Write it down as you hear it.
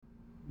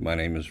My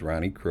name is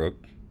Ronnie Crook.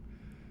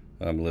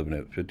 I'm living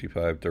at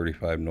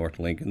 5535 North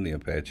Lincoln, the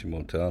Apache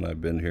Motel, and I've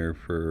been here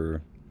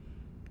for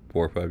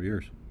 4 or 5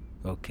 years.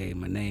 Okay,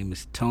 my name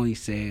is Tony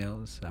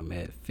Sales. I'm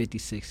at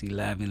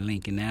 5611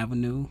 Lincoln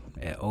Avenue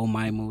at Oh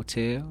My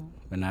Motel,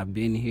 and I've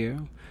been here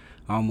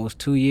almost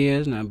 2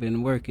 years, and I've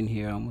been working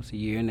here almost a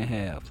year and a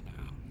half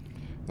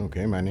now.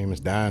 Okay, my name is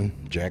Don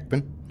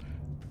Jackman,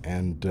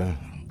 and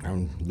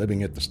I'm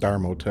living at the Star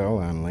Motel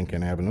on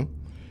Lincoln Avenue,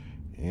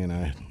 and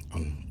I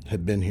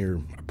have been here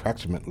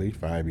approximately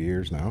 5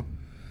 years now.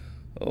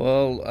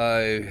 Well,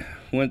 I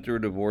went through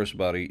a divorce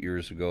about 8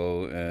 years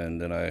ago,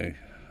 and then I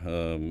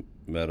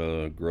met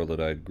a girl that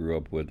I grew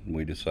up with, and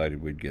we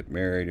decided we'd get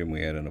married, and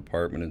we had an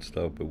apartment and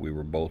stuff, but we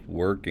were both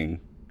working,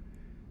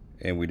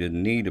 and we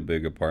didn't need a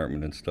big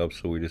apartment and stuff,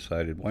 so we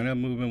decided, why not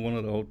move in one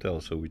of the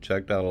hotels? So we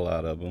checked out a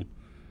lot of them,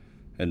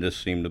 and this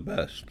seemed the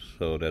best,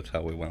 so that's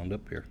how we wound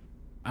up here.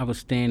 I was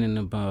staying in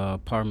the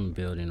apartment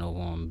building over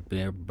on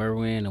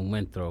Berwyn and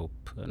Winthrop,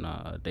 and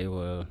they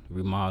were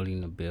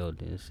remodeling the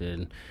buildings.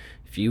 And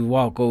if you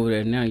walk over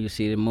there now, you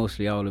see that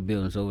mostly all the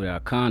buildings over there are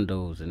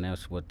condos, and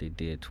that's what they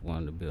did to one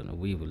of the buildings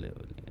we were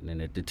living in.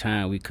 And at the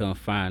time, we couldn't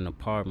find an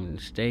apartment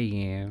to stay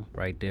in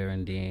right there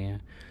and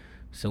then.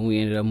 So we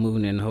ended up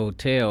moving in the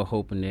hotel,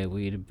 hoping that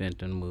we'd have been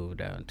to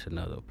move out into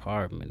another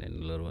apartment in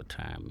a little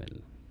time.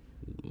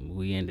 And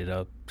we ended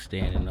up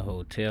staying in the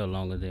hotel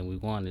longer than we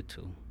wanted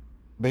to.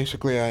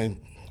 Basically,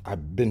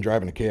 I've been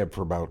driving a cab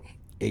for about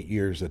 8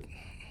 years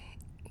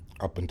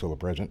up until the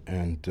present,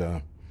 and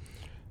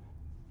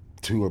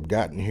to have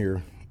gotten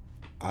here,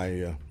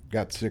 I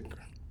got sick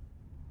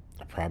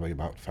probably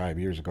about 5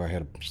 years ago. I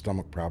had a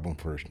stomach problem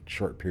for a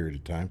short period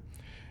of time,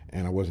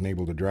 and I wasn't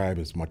able to drive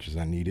as much as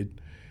I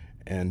needed,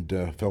 and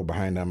fell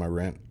behind on my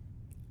rent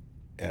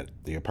at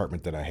the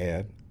apartment that I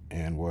had,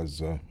 and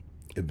was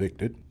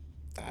evicted.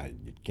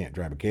 You can't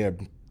drive a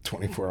cab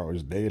 24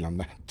 hours a day, and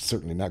I'm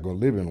certainly not going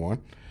to live in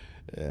one.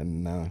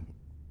 And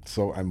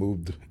so I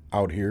moved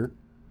out here.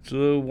 It's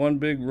a one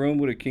big room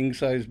with a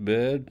king-size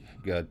bed.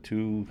 Got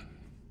 2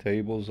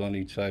 tables on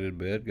each side of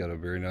the bed. Got a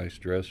very nice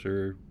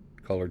dresser,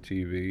 color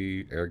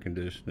TV, air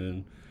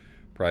conditioning,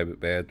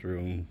 private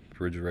bathroom,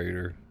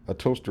 refrigerator. A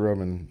toaster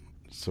oven,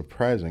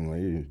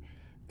 surprisingly,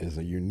 is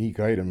a unique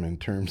item in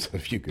terms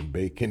of you can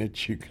bake in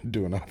it. You can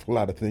do an awful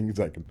lot of things.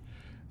 I can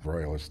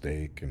broil a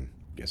steak, and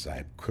guess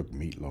I cook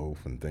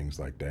meatloaf and things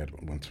like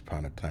that once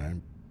upon a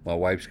time. My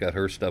wife's got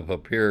her stuff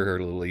up here, her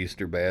little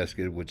Easter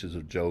basket, which is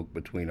a joke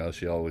between us.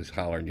 She always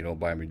hollering, you don't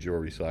buy me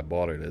jewelry, so I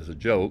bought it as a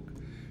joke.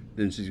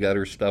 Then she's got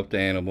her stuffed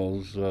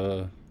animals.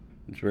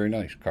 It's very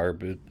nice.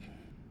 Carpet.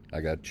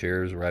 I got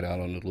chairs right out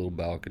on the little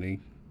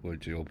balcony,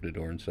 which you open the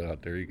door and sit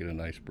out there, you get a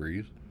nice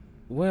breeze.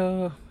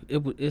 Well,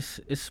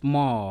 it's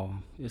small.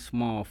 It's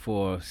small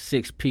for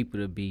 6 people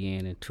to be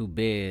in and 2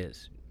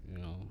 beds, you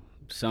know.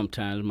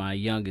 Sometimes my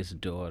youngest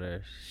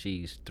daughter,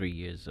 she's 3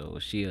 years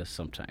old, she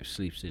sometimes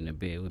sleeps in the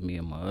bed with me,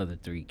 and my other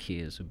 3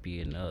 kids will be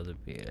in the other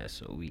bed,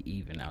 so we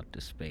even out the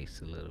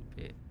space a little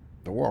bit.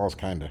 The walls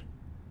kind of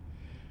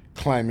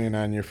climb in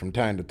on you from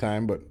time to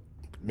time, but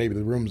maybe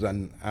the rooms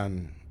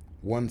on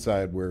one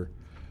side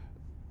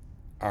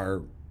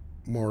are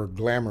more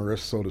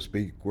glamorous, so to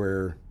speak,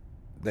 where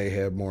they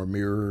have more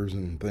mirrors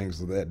and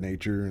things of that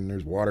nature, and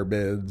there's water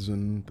beds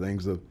and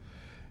things of,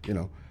 you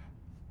know.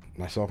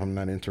 Myself, I'm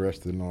not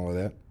interested in all of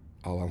that.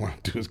 All I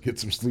want to do is get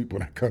some sleep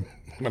when I come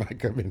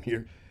in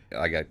here.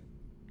 I got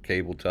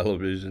cable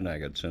television, I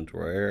got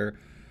central air,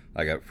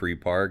 I got free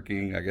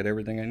parking, I got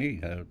everything I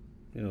need.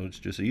 It's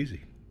just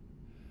easy.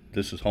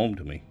 This is home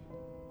to me.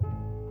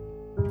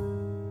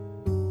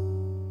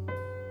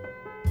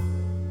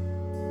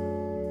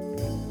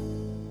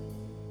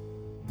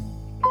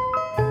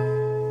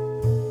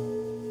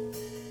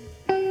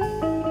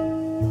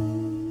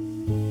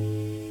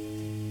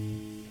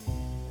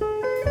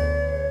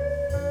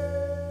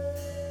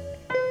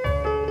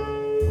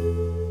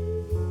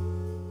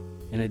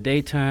 In the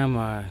daytime,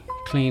 I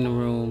clean the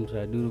rooms,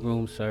 I do the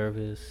room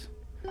service.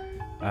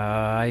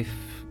 I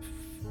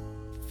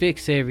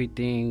fix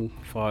everything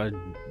for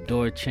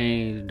door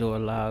change, door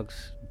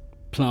locks,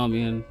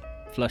 plumbing,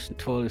 flushing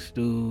toilet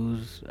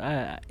stools,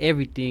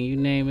 everything, you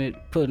name it,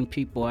 putting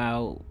people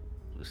out,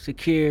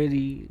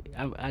 security.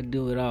 I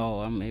do it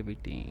all. I'm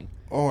everything.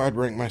 Oh, I'd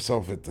rank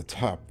myself at the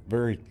top.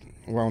 Not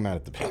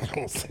at the, I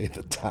won't say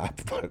the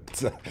top,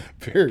 but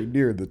very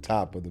near the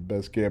top of the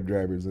best cab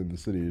drivers in the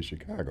city of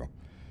Chicago.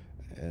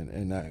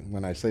 And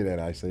when I say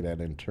that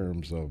in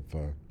terms of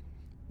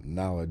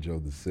knowledge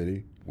of the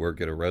city. Work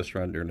at a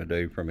restaurant during the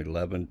day from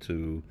 11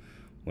 to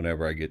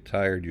whenever I get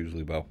tired,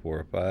 usually about 4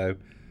 or 5.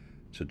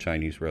 It's a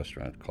Chinese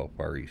restaurant called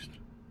Far East.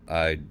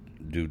 I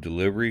do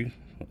delivery,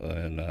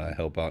 and I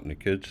help out in the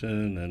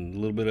kitchen and a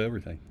little bit of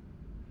everything.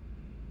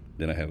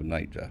 Then I have a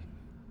night job.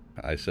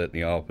 I sit in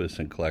the office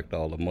and collect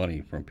all the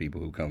money from people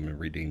who come and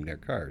redeem their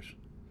cars.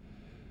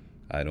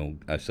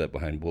 I sit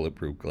behind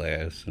bulletproof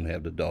glass and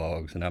have the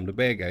dogs, and I'm the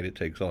bad guy that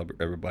takes all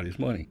everybody's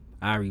money.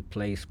 I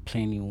replaced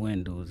plenty of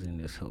windows in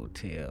this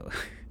hotel.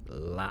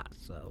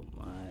 Lots of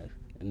them.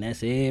 And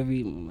that's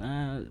every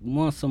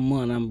once a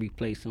month I'm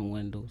replacing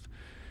windows,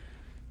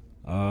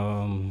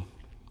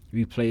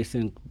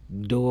 replacing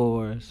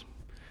doors,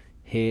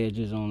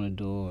 hedges on the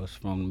doors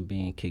from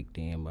being kicked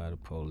in by the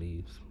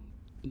police.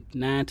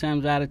 9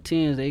 times out of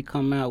 10, they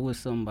come out with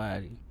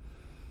somebody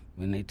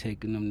when they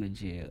taking them to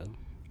jail.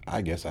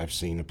 I guess I've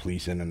seen the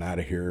police in and out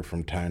of here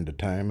from time to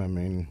time. I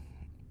mean,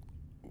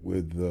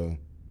 with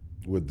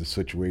the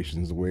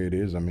situations the way it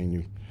is, I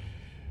mean,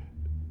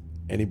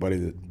 anybody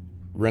that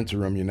rents a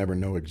room, you never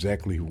know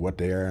exactly what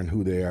they are and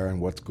who they are and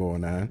what's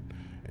going on,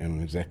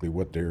 and exactly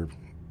what their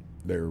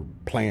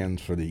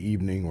plans for the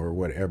evening or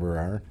whatever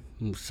are.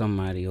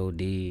 Somebody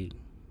OD'd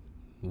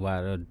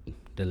while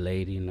the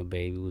lady and the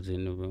baby was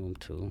in the room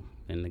too,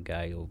 and the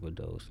guy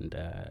overdosed and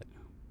died.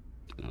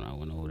 And I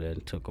went over there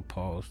and took a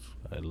pulse.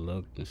 I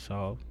looked and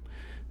saw,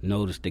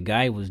 noticed the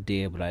guy was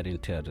dead, but I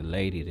didn't tell the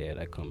lady that.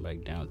 I come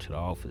back down to the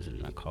office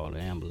and I called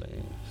the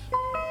ambulance.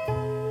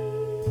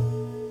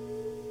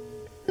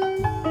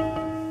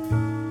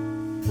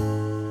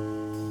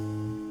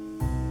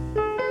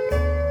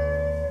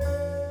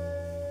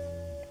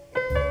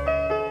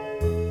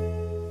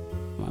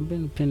 I've been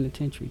in the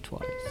penitentiary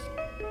twice.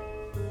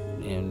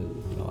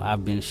 And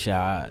I've been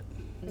shot.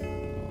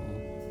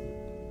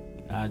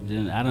 I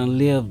done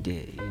lived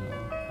it,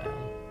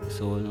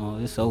 So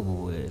it's over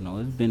with.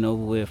 It's been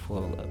over with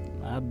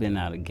I've been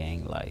out of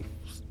gang life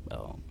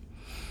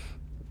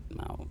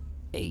now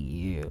 8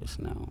 years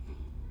now.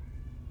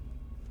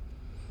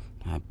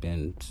 I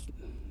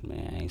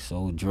ain't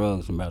sold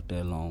drugs about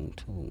that long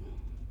too.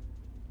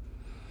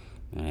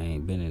 I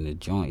ain't been in the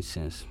joint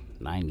since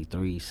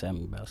 '93,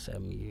 about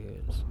 7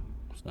 years.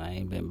 So I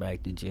ain't been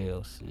back to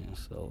jail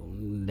since. So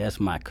that's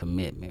my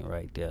commitment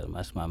right there.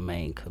 That's my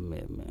main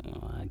commitment.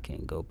 I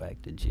can't go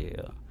back to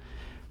jail.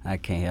 I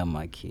can't have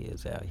my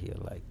kids out here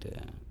like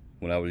that.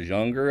 When I was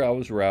younger, I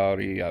was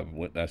rowdy.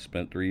 I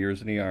spent 3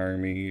 years in the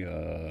Army.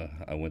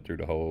 I went through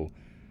the whole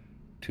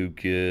 2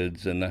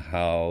 kids in the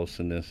house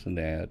and this and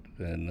that.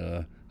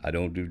 And I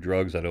don't do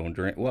drugs. I don't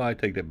drink. Well, I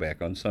take that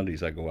back. On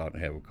Sundays, I go out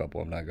and have a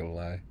couple. I'm not going to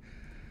lie.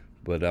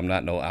 But I'm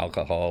not no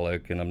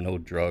alcoholic, and I'm no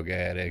drug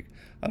addict.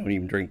 I don't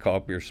even drink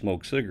coffee or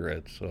smoke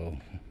cigarettes. So,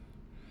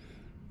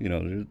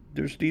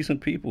 there's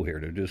decent people here.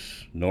 They're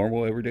just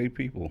normal, everyday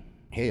people.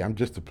 Hey, I'm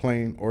just a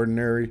plain,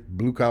 ordinary,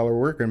 blue-collar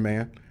working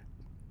man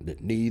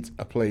that needs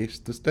a place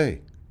to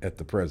stay at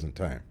the present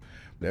time.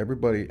 But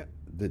everybody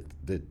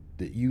that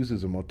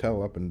uses a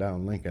motel up and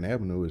down Lincoln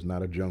Avenue is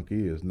not a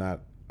junkie, is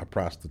not a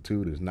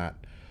prostitute, is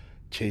not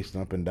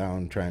chasing up and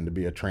down trying to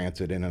be a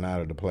transit in and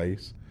out of the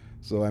place.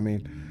 So, I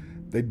mean,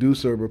 they do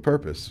serve a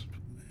purpose.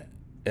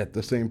 At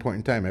the same point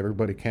in time,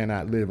 everybody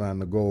cannot live on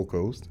the Gold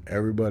Coast.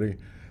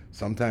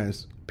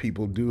 Sometimes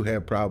people do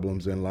have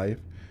problems in life.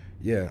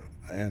 Yeah,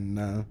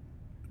 and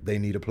they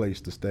need a place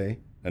to stay.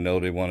 I know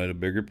they wanted a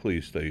bigger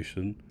police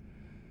station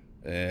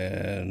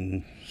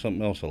and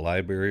something else, a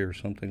library or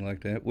something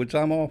like that, which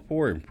I'm all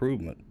for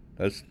improvement.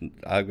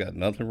 I've got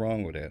nothing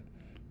wrong with that.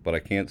 But I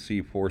can't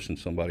see forcing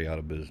somebody out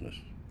of business.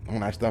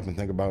 When I stop and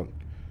think about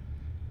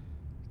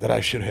that I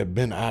should have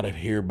been out of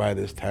here by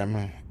this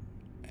time,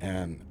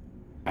 and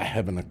I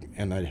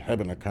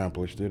haven't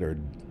accomplished it, or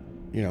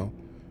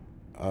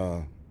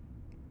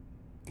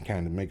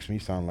kind of makes me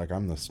sound like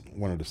I'm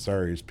one of the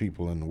sorriest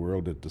people in the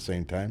world at the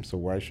same time. So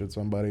why should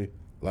somebody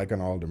like an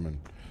alderman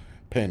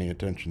pay any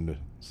attention to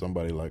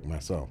somebody like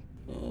myself?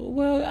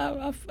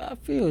 Well, I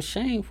feel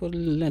ashamed for the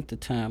length of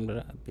time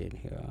that I've been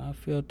here. I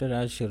feel that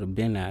I should have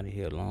been out of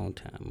here a long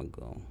time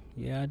ago.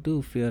 Yeah, I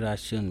do feel that I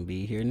shouldn't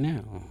be here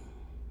now.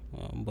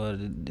 But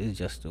it's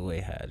just the way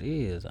how it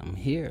is. I'm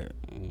here.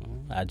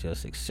 I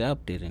just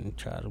accept it and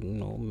try to,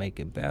 make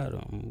it better.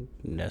 And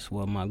that's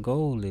what my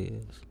goal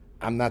is.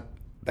 I'm not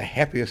the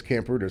happiest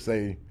camper to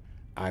say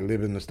I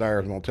live in the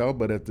Stars Motel,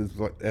 but at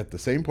the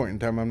same point in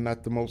time, I'm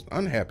not the most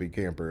unhappy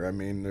camper. I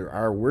mean, there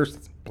are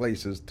worse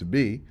places to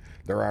be.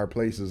 There are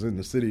places in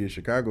the city of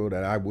Chicago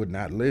that I would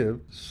not live.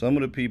 Some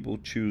of the people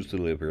choose to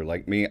live here.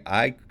 Like me,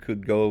 I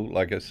could go,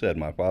 like I said,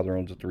 my father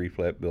owns a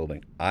 3-flat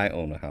building. I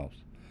own a house.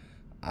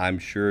 I'm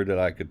sure that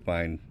I could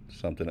find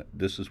something.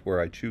 This is where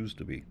I choose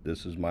to be.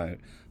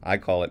 I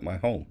call it my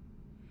home.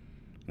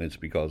 And it's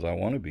because I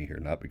want to be here,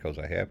 not because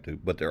I have to.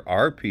 But there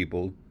are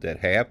people that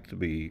have to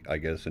be, I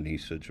guess, in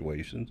these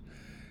situations.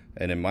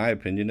 And in my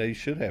opinion, they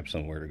should have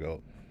somewhere to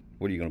go.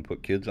 What, are you going to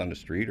put kids on the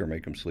street or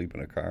make them sleep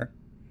in a car?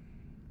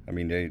 I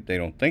mean, they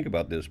don't think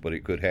about this, but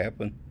it could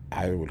happen.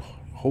 I would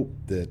hope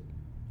that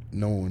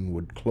no one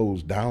would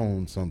close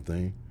down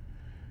something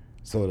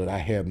so that I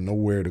have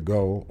nowhere to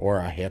go, or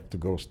I have to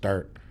go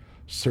start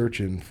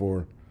searching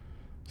for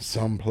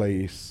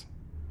someplace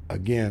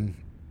again.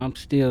 I'm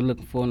still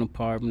looking for an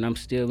apartment. I'm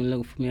still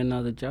looking for me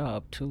another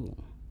job, too.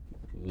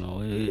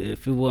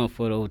 If it wasn't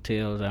for the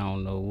hotels, I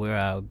don't know where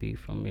I would be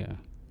from here.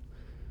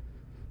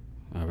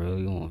 I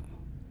really won't.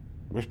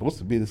 We're supposed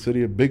to be the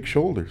city of big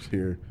shoulders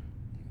here.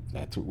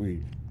 That's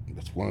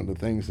one of the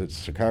things that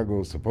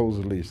Chicago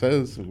supposedly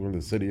says. We're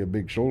the city of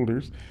big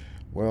shoulders.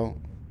 Well,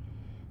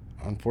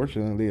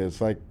 unfortunately, it's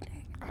like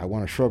I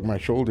want to shrug my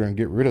shoulder and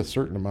get rid of a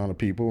certain amount of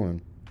people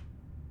and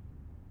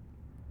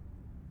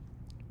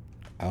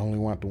I only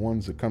want the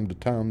ones that come to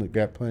town that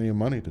got plenty of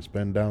money to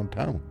spend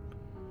downtown.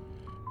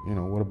 You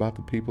know, what about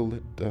the people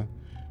that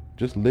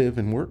just live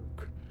and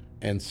work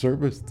and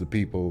service the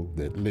people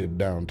that live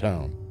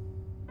downtown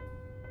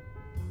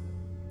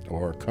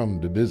or come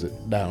to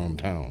visit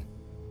downtown?